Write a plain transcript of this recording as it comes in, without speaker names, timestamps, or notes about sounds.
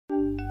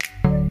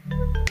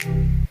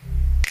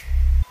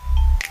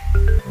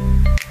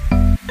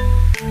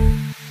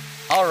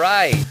All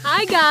right.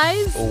 Hi,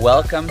 guys.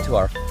 Welcome to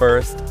our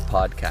first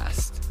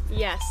podcast.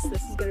 Yes,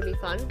 this is going to be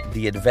fun.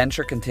 The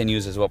Adventure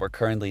Continues is what we're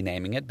currently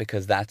naming it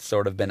because that's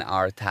sort of been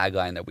our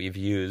tagline that we've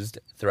used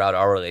throughout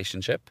our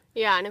relationship.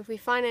 Yeah, and if we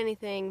find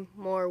anything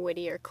more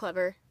witty or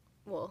clever,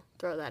 we'll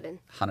throw that in.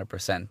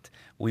 100%.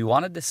 We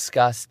want to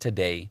discuss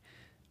today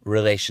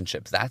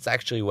relationships. That's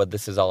actually what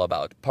this is all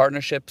about.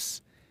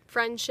 Partnerships,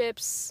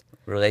 Friendships.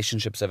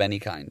 relationships of any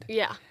kind.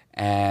 Yeah.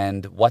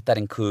 And what that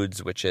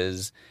includes, which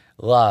is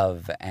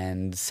love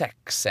and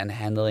sex and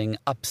handling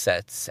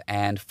upsets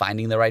and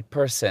finding the right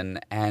person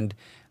and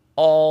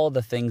all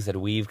the things that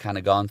we've kind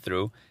of gone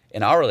through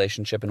in our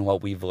relationship and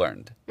what we've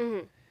learned.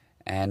 Mm-hmm.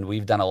 And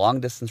we've done a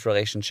long-distance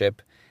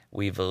relationship.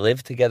 We've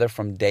lived together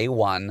from day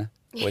one,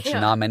 which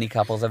not many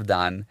couples have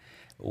done.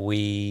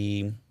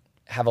 We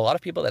have a lot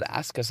of people that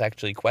ask us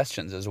actually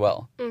questions as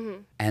well.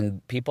 Mm-hmm.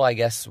 And people, I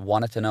guess,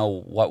 wanted to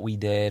know what we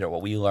did or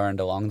what we learned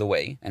along the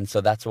way. And so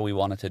that's what we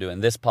wanted to do in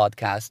this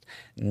podcast.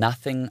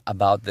 Nothing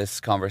about this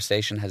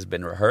conversation has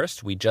been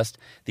rehearsed.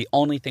 The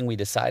only thing we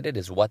decided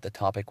is what the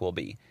topic will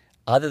be.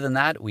 Other than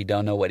that, we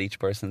don't know what each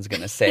person's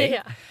going to say.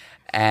 Yeah.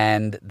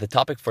 And the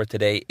topic for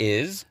today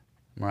is,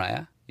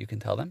 Mariah, you can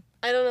tell them.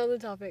 I don't know the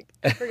topic.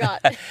 I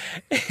forgot.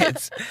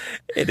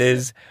 It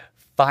is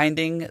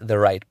finding the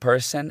right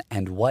person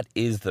and what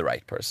is the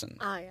right person,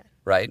 Yeah.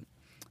 right?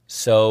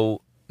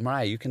 So,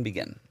 Mariah, you can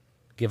begin.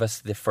 Give us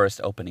the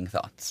first opening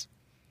thoughts.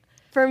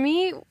 For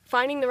me,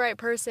 finding the right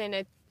person,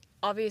 it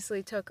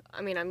obviously took,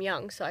 I'm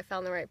young, so I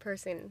found the right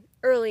person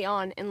early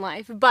on in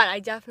life, but I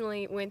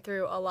definitely went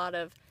through a lot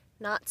of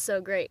not so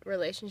great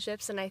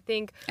relationships, and I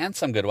think... And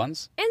some good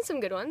ones. And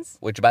some good ones.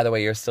 Which, by the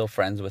way, you're still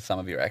friends with some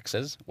of your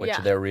exes, which Yeah.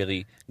 they're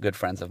really good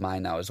friends of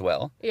mine now as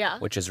well. Yeah.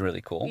 Which is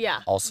really cool.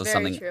 Yeah, Also very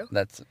something true.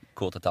 that's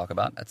cool to talk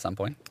about at some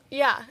point.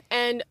 Yeah,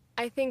 and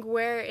I think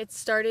where it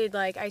started,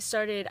 I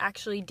started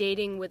actually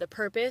dating with a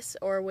purpose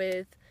or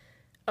with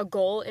a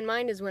goal in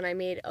mind is when I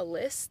made a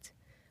list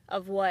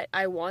of what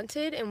I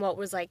wanted and what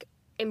was,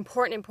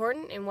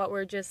 important, and what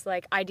were just,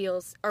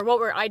 ideals, or what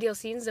were ideal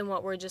scenes and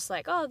what were just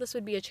this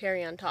would be a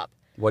cherry on top.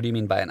 What do you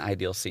mean by an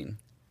ideal scene?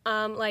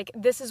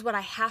 This is what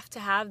I have to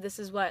have. This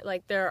is what,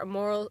 their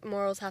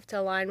morals have to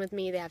align with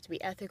me. They have to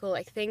be ethical,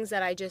 things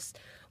that I just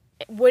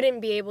wouldn't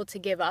be able to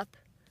give up.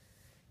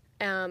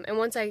 And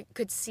once I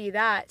could see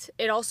that,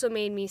 it also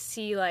made me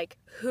see,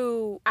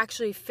 who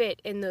actually fit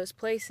in those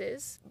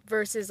places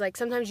versus,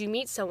 sometimes you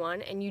meet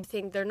someone and you'd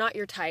think they're not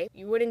your type.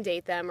 You wouldn't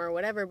date them or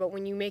whatever, but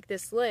when you make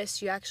this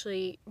list, you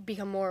actually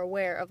become more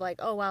aware of,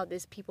 oh, wow,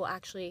 these people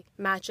actually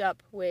match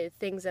up with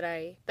things that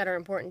are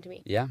important to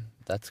me. Yeah,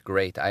 that's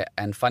great.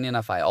 And funny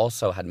enough, I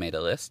also had made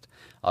a list.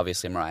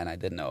 Obviously, Mariah and I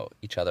didn't know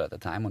each other at the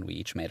time when we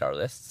each made our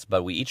lists,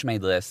 but we each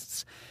made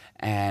lists,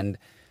 and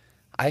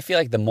I feel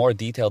like the more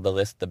detailed the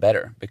list, the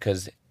better,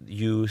 because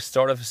you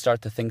sort of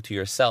start to think to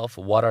yourself,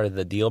 what are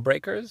the deal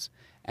breakers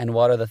and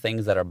what are the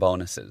things that are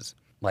bonuses?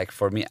 Like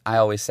for me, I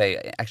always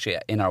say, actually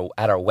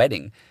at our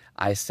wedding,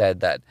 I said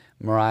that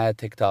Mariah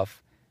ticked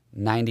off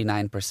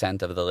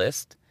 99% of the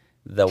list.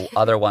 The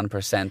other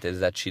 1%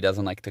 is that she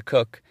doesn't like to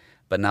cook.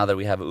 But now that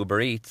we have Uber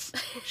Eats,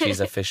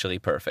 she's officially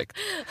perfect.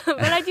 But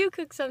I do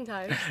cook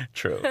sometimes.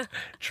 True.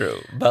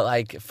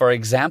 But for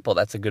example,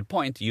 that's a good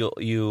point.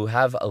 You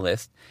have a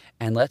list,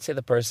 and let's say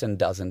the person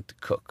doesn't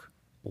cook.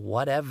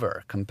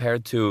 Whatever,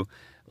 compared to,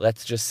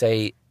 let's just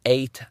say,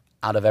 8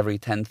 out of every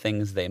 10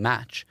 things they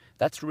match.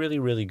 That's really,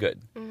 really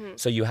good. Mm-hmm.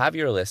 So you have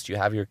your list, you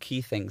have your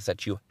key things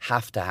that you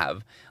have to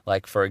have.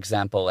 Like, for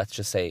example, let's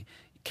just say,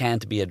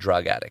 can't be a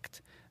drug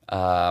addict,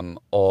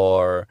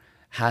 or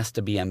has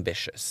to be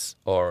ambitious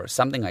or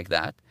something like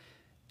that.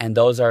 And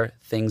those are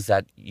things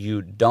that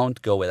you don't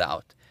go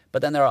without.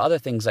 But then there are other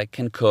things like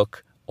can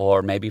cook,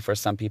 or maybe for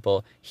some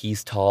people,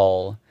 he's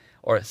tall,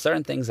 or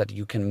certain things that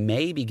you can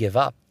maybe give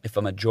up if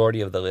a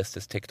majority of the list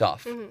is ticked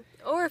off. Mm-hmm.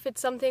 Or if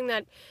it's something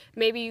that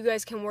maybe you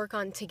guys can work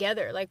on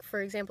together. Like, for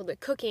example, the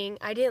cooking.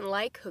 I didn't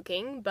like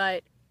cooking,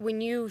 but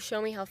when you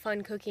show me how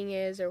fun cooking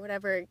is or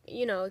whatever,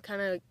 it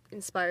kind of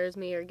inspires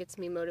me or gets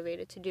me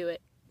motivated to do it.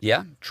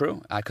 Yeah,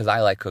 true, because I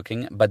like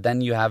cooking. But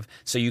then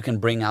so you can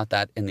bring out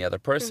that in the other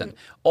person.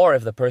 Mm-hmm. Or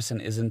if the person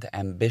isn't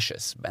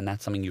ambitious, and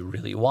that's something you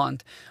really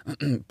want,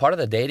 part of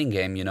the dating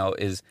game,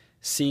 is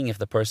seeing if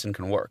the person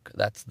can work.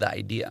 That's the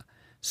idea.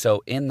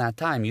 So in that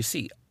time, you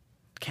see,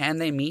 can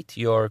they meet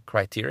your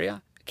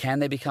criteria? Can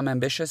they become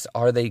ambitious?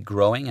 Are they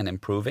growing and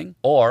improving?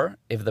 Or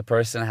if the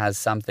person has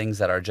some things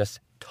that are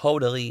just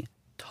totally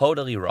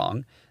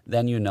wrong,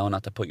 then you know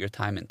not to put your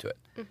time into it.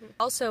 Mm-hmm.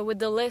 Also, with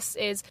the list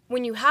is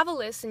when you have a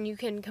list and you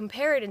can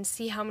compare it and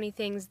see how many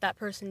things that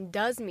person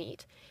does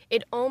meet,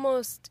 it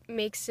almost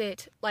makes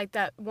it like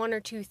that 1 or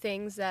 2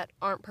 things that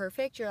aren't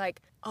perfect. You're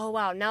like, oh,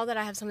 wow, now that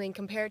I have something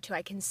compared to,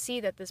 I can see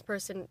that this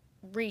person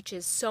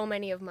reaches so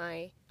many of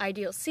my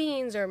ideal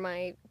scenes or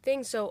my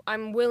things, so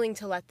I'm willing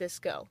to let this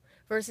go.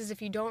 Versus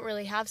if you don't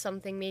really have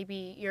something,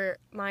 maybe your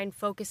mind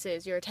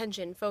focuses, your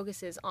attention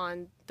focuses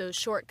on those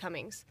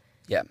shortcomings.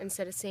 Yeah.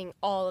 Instead of seeing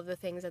all of the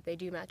things that they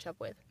do match up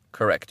with.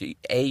 Correct.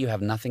 A, you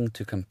have nothing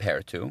to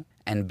compare to.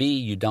 And B,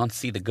 you don't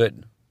see the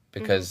good.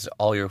 because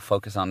all you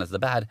focus on is the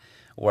bad,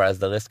 whereas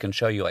the list can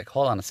show you like,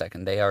 hold on a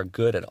second, they are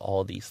good at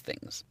all these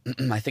things.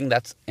 I think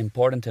that's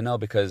important to know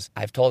because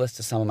I've told this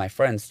to some of my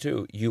friends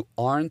too. You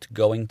aren't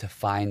going to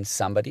find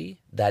somebody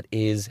that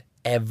is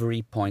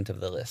every point of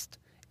the list.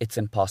 It's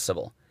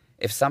impossible.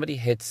 If somebody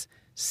hits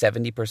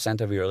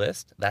 70% of your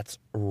list, that's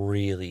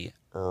really,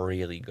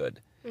 really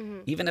good.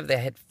 Even if they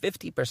hit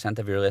 50%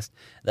 of your list,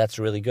 that's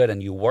really good,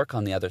 and you work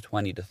on the other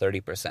 20 to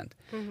 30%.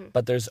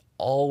 But there's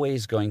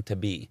always going to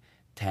be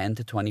 10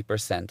 to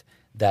 20%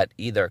 that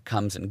either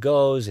comes and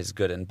goes, is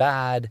good and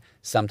bad,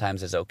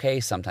 sometimes is okay,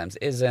 sometimes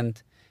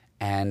isn't,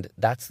 and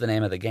that's the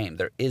name of the game.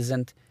 There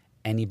isn't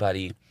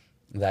anybody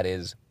that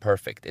is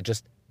perfect.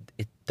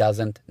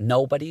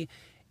 Nobody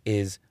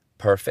is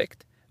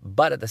perfect,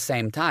 but at the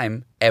same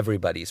time,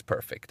 everybody's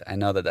perfect. I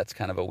know that that's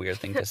kind of a weird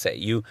thing to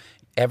say.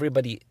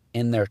 Everybody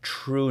in their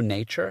true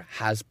nature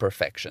has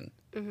perfection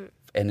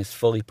and is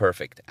fully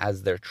perfect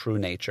as their true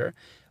nature.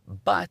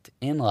 But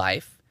in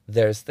life,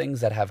 there's things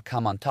that have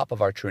come on top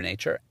of our true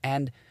nature,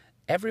 and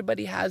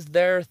everybody has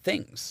their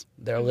things,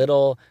 their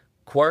little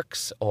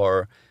quirks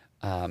or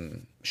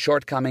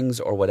shortcomings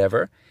or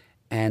whatever,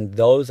 and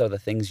those are the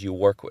things you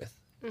work with.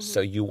 So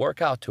you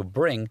work out to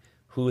bring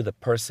who the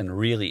person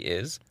really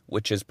is,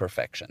 which is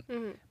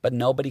perfection. But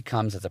nobody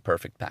comes as a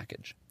perfect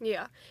package.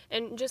 Yeah,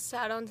 and just to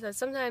add on to that,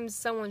 sometimes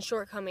someone's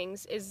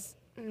shortcomings is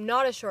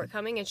not a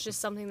shortcoming, it's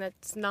just something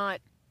that's not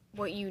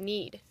what you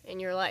need in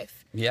your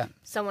life. Yeah.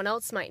 Someone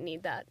else might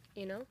need that,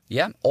 you know?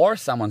 Yeah, or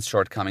someone's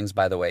shortcomings,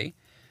 by the way,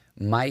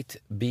 might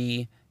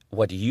be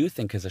what you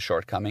think is a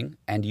shortcoming,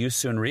 and you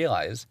soon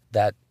realize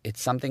that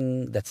it's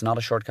something that's not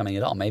a shortcoming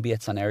at all. Maybe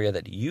it's an area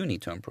that you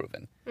need to improve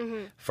in.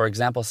 For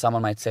example,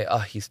 someone might say, oh,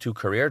 he's too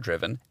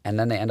career-driven, and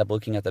then they end up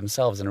looking at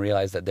themselves and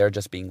realize that they're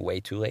just being way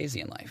too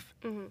lazy in life.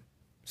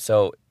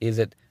 So is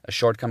it a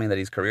shortcoming that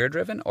he's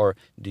career-driven, or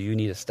do you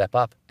need to step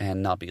up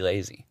and not be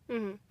lazy?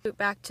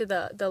 Back to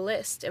the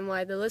list, and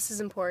why the list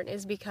is important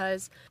is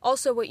because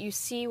also what you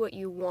see, what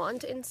you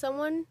want in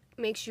someone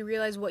makes you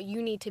realize what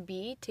you need to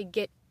be to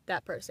get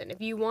that person.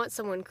 If you want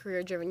someone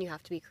career-driven, you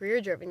have to be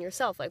career-driven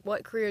yourself. Like,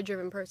 what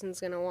career-driven person is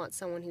going to want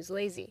someone who's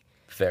lazy?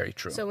 Very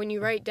true. So when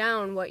you write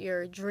down what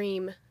your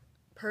dream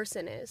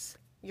person is,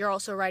 you're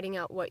also writing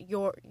out what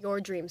your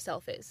dream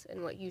self is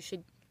and what you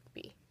should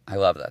be. I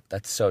love that.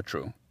 That's so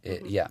true.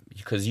 Yeah,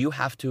 because you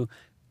have to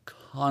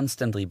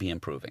constantly be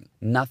improving.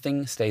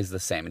 Nothing stays the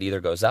same. It either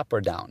goes up or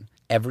down.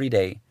 Every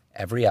day,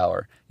 every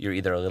hour, you're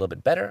either a little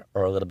bit better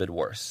or a little bit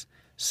worse.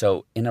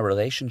 So in a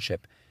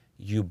relationship,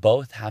 you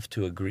both have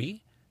to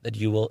agree that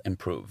you will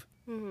improve.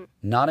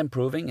 Not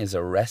improving is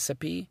a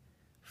recipe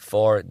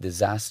for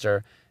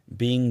disaster.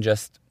 Being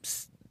just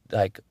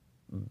like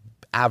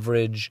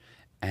average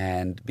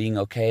and being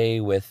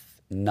okay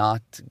with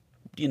not,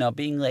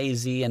 being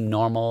lazy and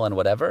normal and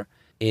whatever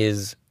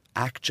is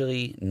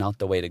actually not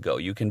the way to go.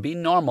 You can be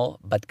normal,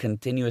 but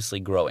continuously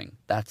growing.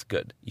 That's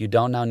good. You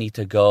don't now need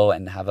to go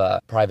and have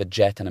a private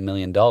jet and $1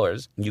 million.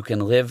 You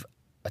can live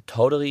a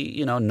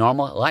totally,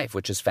 normal life,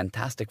 which is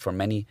fantastic for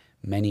many,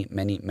 many,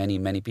 many, many,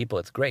 many people.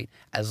 It's great.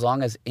 As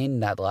long as in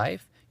that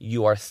life,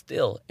 you are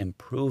still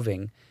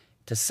improving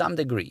to some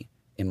degree,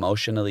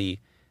 emotionally,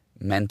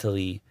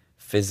 mentally,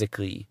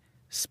 physically,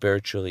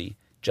 spiritually.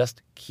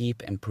 Just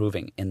keep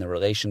improving in the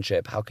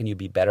relationship. How can you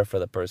be better for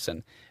the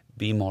person?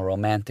 Be more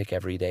romantic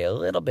every day, a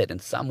little bit in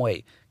some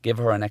way. Give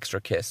her an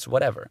extra kiss,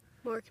 whatever.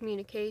 More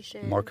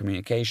communication. More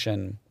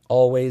communication.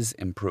 Always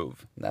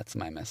improve. That's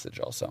my message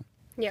also.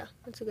 Yeah,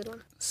 that's a good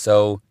one.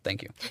 So,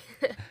 thank you.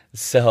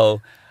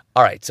 So,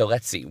 all right. So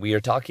let's see. We are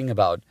talking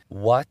about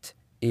what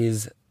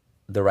is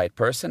the right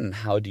person and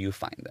how do you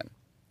find them.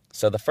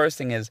 So the first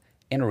thing is,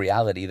 in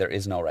reality, there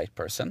is no right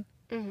person.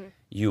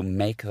 You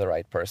make the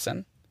right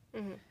person.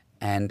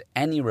 And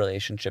any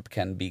relationship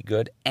can be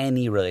good.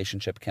 Any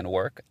relationship can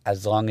work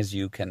as long as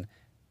you can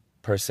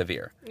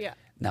persevere. Yeah.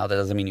 Now, that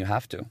doesn't mean you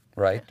have to,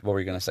 right? What were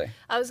you going to say?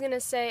 I was going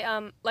to say,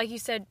 like you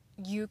said,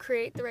 you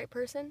create the right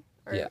person.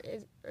 Or, Yeah.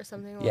 Or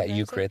something like Yeah, that.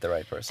 you create the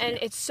right person. And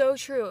yeah. it's so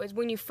true. It's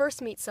when you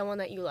first meet someone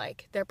that you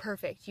like, they're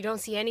perfect. You don't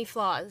see any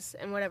flaws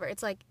and whatever.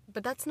 It's like,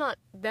 but that's not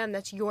them.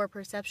 That's your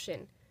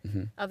perception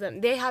of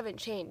them. They haven't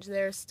changed.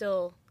 They're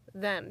still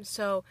them.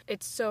 So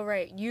it's so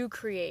right. You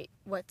create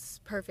what's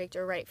perfect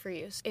or right for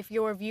you. So if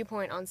your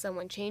viewpoint on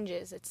someone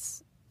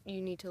changes,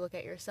 you need to look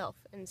at yourself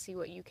and see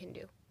what you can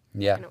do.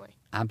 Yeah, in a way.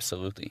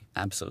 absolutely.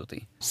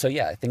 Absolutely. So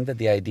yeah, I think that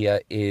the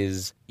idea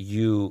is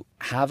you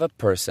have a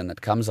person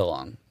that comes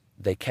along,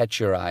 they catch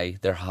your eye,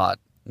 they're hot,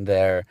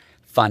 they're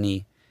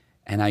funny,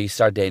 and now you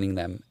start dating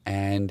them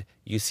and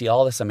you see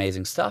all this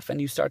amazing stuff and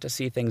you start to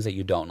see things that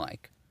you don't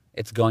like.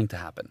 It's going to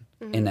happen,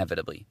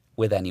 inevitably,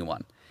 with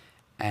anyone.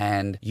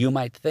 And you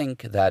might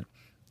think that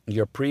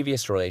your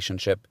previous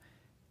relationship,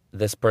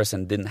 this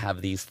person didn't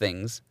have these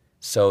things,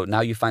 so now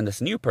you find this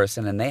new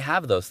person and they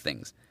have those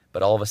things.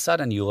 But all of a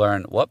sudden you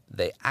learn, whoop,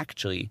 they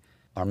actually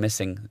are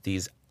missing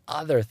these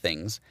other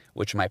things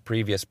which my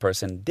previous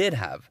person did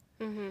have.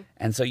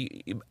 And so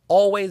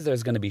always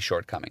there's going to be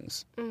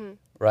shortcomings,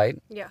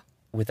 right? Yeah.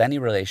 With any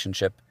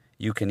relationship,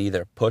 you can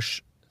either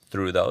push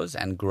through those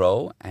and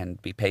grow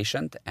and be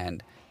patient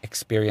and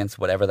experience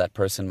whatever that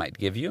person might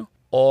give you.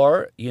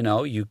 Or,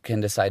 you can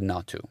decide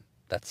not to.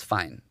 That's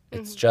fine.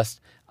 It's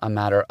just a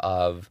matter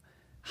of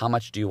how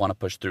much do you want to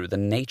push through. The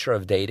nature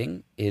of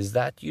dating is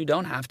that you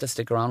don't have to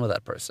stick around with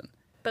that person.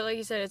 But like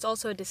you said, it's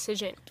also a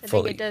decision. I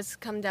Fully. think it does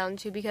come down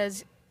to,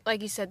 because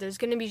like you said, there's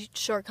going to be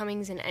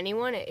shortcomings in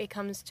anyone. It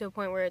comes to a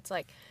point where it's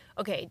like,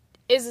 okay,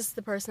 is this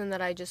the person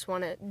that I just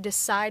want to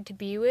decide to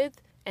be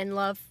with and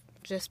love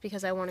just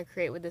because I want to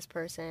create with this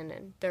person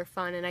and they're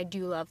fun and I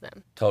do love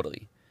them?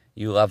 Totally.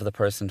 You love the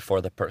person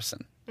for the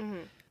person.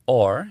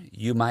 Or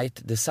you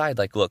might decide,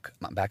 like, look,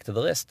 back to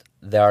the list.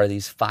 There are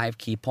these 5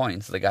 key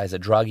points. The guy's a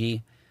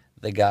druggie.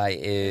 The guy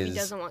is... He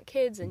doesn't want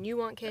kids and you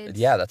want kids.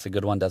 Yeah, that's a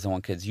good one. Doesn't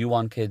want kids. You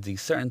want kids.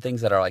 These certain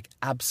things that are like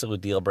absolute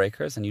deal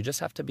breakers, and you just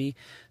have to be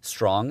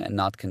strong and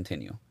not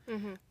continue.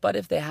 But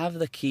if they have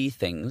the key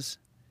things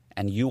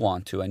and you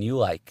want to, and you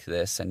like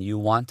this, and you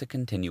want to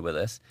continue with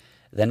this,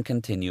 then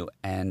continue.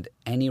 And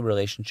any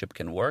relationship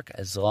can work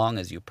as long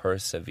as you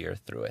persevere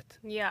through it.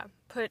 Yeah.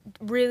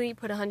 Really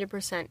put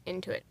 100%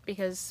 into it,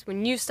 because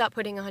when you stop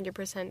putting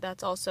 100%,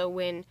 that's also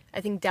when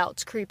I think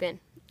doubts creep in,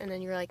 and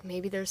then you're like,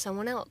 maybe there's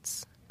someone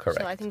else. Correct.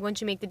 So I think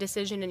once you make the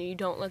decision and you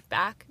don't look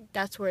back,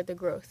 that's where the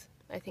growth,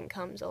 I think,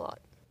 comes a lot.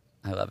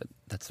 I love it.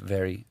 That's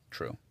very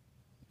true.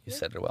 You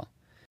said it well.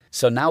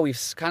 So now we've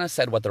kind of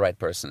said what the right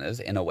person is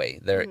in a way.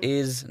 There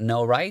is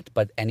no right,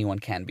 but anyone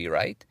can be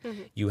right.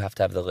 You have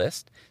to have the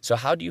list. So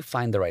how do you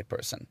find the right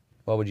person?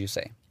 What would you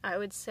say? I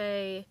would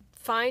say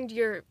find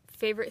your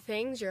favorite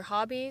things, your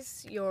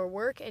hobbies, your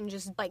work, and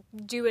just like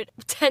do it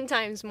 10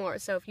 times more.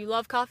 So if you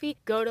love coffee,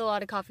 go to a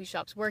lot of coffee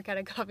shops, work at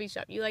a coffee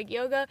shop. You like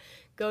yoga,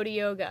 go to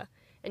yoga,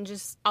 and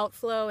just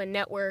outflow and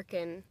network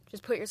and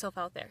just put yourself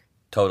out there.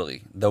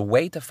 Totally. The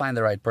way to find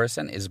the right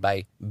person is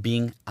by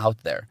being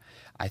out there.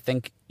 I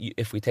think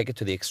if we take it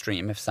to the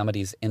extreme, if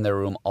somebody's in their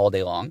room all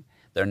day long,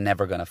 they're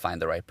never going to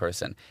find the right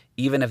person.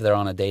 Even if they're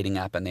on a dating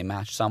app and they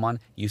match someone,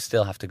 you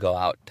still have to go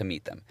out to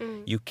meet them.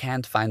 You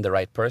can't find the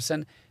right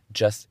person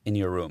just in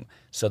your room.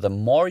 So the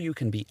more you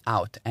can be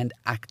out and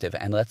active,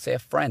 and let's say a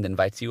friend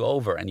invites you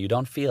over and you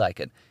don't feel like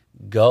it,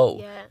 go.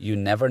 Yeah. You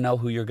never know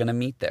who you're going to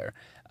meet there.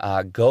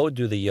 Go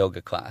do the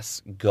yoga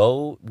class.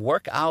 Go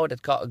work out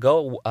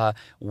at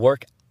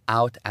work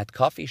out at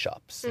coffee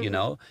shops.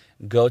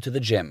 Go to the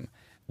gym.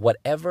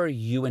 Whatever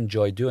you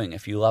enjoy doing.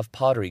 If you love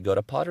pottery, go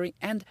to pottery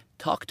and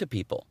talk to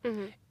people.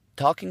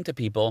 Talking to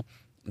people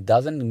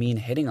doesn't mean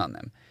hitting on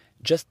them.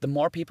 Just the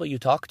more people you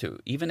talk to,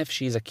 even if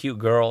she's a cute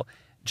girl,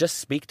 just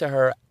speak to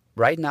her.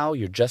 Right now,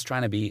 you're just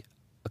trying to be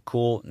a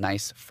cool,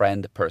 nice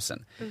friend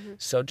person.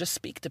 So just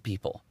speak to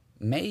people.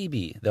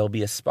 Maybe there'll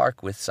be a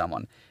spark with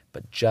someone,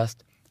 but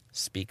just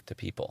speak to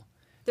people.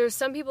 There's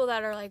some people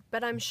that are like,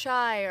 but I'm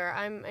shy, or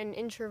I'm an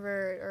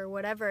introvert, or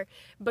whatever.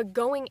 But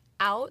going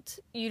out,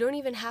 you don't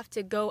even have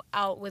to go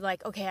out with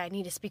like, okay, I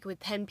need to speak with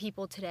 10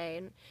 people today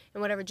and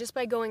whatever. Just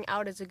by going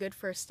out is a good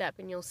first step,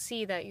 and you'll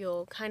see that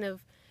you'll kind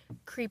of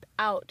creep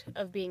out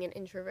of being an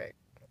introvert.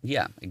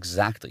 Yeah,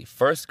 exactly.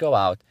 First go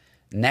out.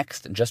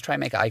 Next, just try and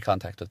make eye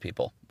contact with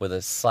people with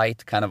a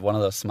slight kind of one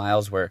of those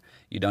smiles where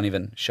you don't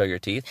even show your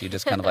teeth. You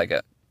just kind of like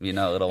a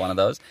little one of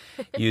those.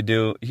 You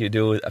do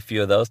a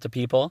few of those to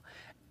people.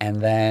 And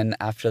then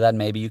after that,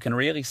 maybe you can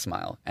really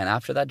smile. And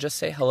after that, just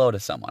say hello to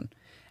someone.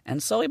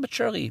 And slowly but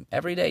surely,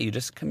 every day, you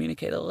just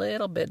communicate a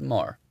little bit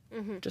more.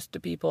 Just to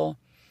people.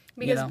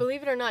 Because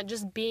believe it or not,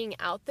 just being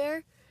out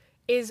there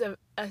is a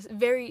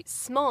very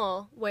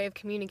small way of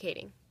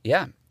communicating.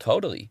 Yeah,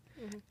 totally.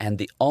 And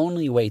the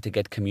only way to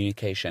get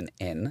communication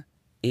in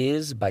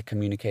is by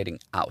communicating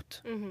out.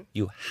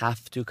 You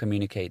have to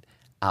communicate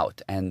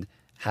out. And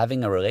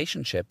having a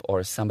relationship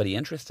or somebody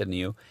interested in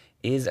you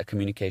is a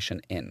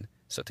communication in.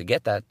 So to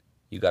get that,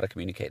 you got to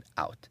communicate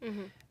out.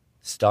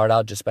 Start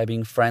out just by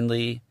being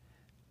friendly.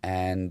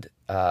 And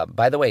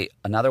by the way,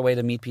 another way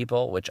to meet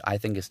people, which I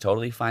think is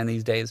totally fine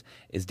these days,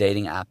 is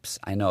dating apps.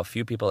 I know a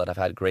few people that have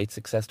had great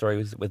success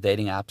stories with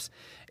dating apps.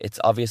 It's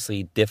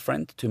obviously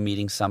different to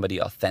meeting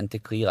somebody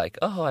authentically, like,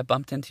 oh, I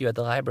bumped into you at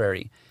the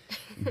library.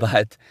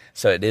 But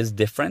so it is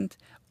different.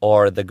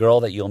 Or the girl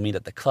that you'll meet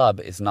at the club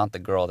is not the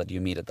girl that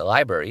you meet at the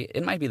library.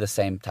 It might be the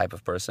same type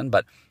of person,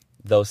 but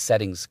those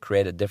settings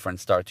create a different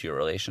start to your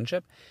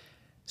relationship.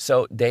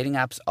 So dating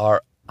apps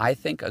are, I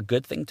think, a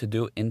good thing to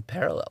do in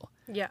parallel.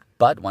 Yeah.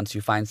 But once you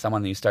find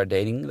someone and you start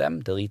dating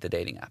them, delete the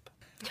dating app.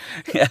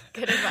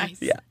 Good advice.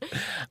 Yeah.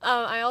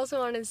 I also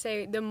want to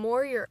say, the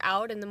more you're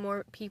out and the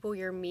more people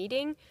you're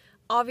meeting,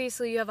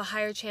 obviously you have a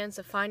higher chance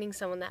of finding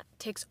someone that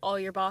ticks all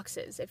your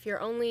boxes. If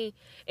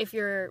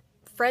your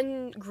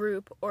friend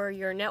group or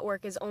your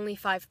network is only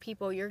 5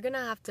 people, you're going to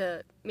have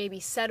to maybe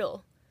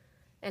settle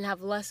and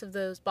have less of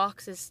those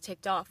boxes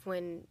ticked off,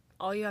 when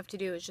all you have to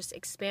do is just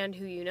expand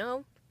who you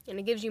know, and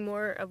it gives you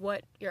more of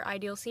what your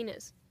ideal scene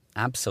is.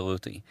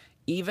 Absolutely.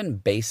 Even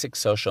basic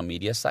social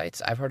media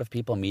sites, I've heard of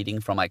people meeting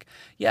from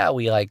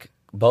we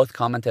both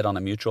commented on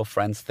a mutual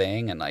friends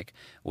thing, and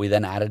we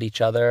then added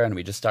each other and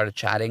we just started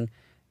chatting.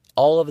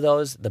 all of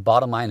those, the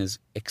bottom line is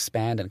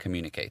expand and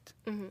communicate.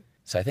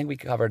 So I think we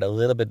covered a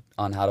little bit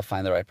on how to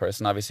find the right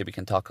person. Obviously, we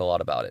can talk a lot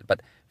about it.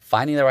 But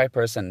finding the right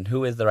person,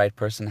 who is the right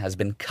person, has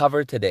been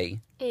covered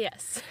today.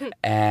 Yes.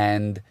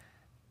 And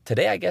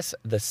today, I guess,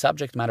 the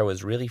subject matter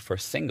was really for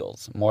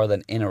singles more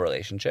than in a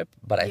relationship.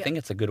 But I think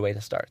it's a good way to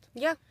start.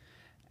 Yeah.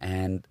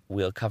 And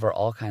we'll cover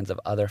all kinds of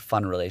other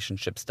fun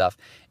relationship stuff.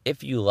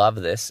 If you love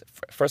this,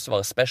 first of all,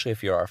 especially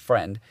if you're our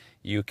friend,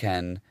 you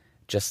can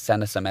just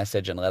send us a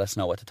message and let us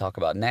know what to talk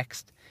about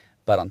next.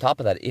 But on top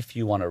of that, if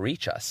you want to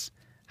reach us,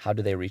 how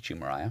do they reach you,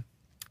 Mariah?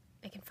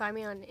 They can find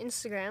me on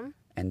Instagram.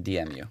 And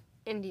DM you.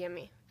 And DM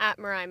me at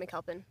Mariah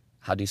McAlpin.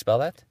 How do you spell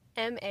that?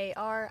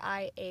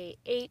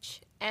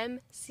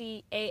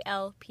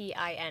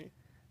 MariahMcAlpin.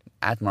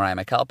 At Mariah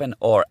McAlpin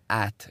or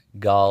at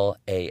Gal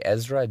A.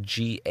 Ezra,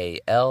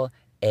 GALAEZRA.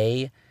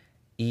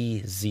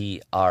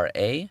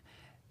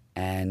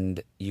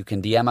 And you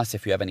can DM us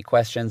if you have any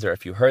questions or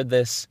if you heard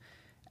this.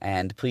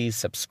 And please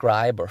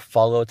subscribe or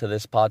follow to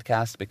this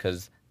podcast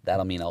because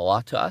that'll mean a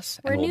lot to us.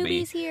 We're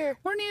newbies here.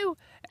 We're new.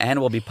 And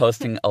we'll be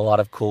posting a lot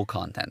of cool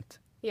content.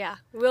 Yeah,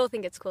 we'll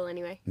think it's cool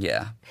anyway.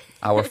 Yeah,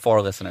 our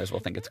 4 listeners will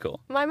think it's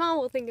cool. My mom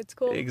will think it's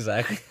cool.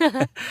 Exactly.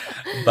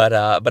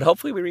 But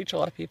hopefully we reach a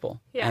lot of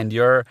people. Yeah. And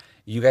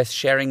you guys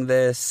sharing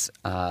this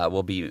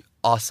will be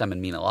awesome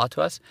and mean a lot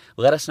to us.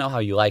 Let us know how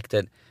you liked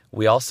it.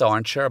 We also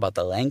aren't sure about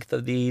the length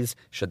of these.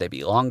 Should they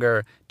be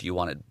longer? Do you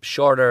want it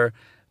shorter?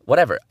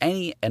 Whatever.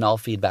 Any and all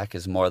feedback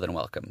is more than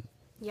welcome.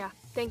 Yeah.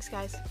 Thanks,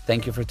 guys.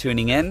 Thank you for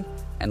tuning in,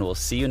 and we'll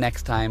see you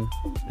next time.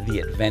 The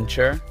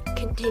adventure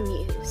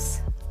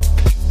continues.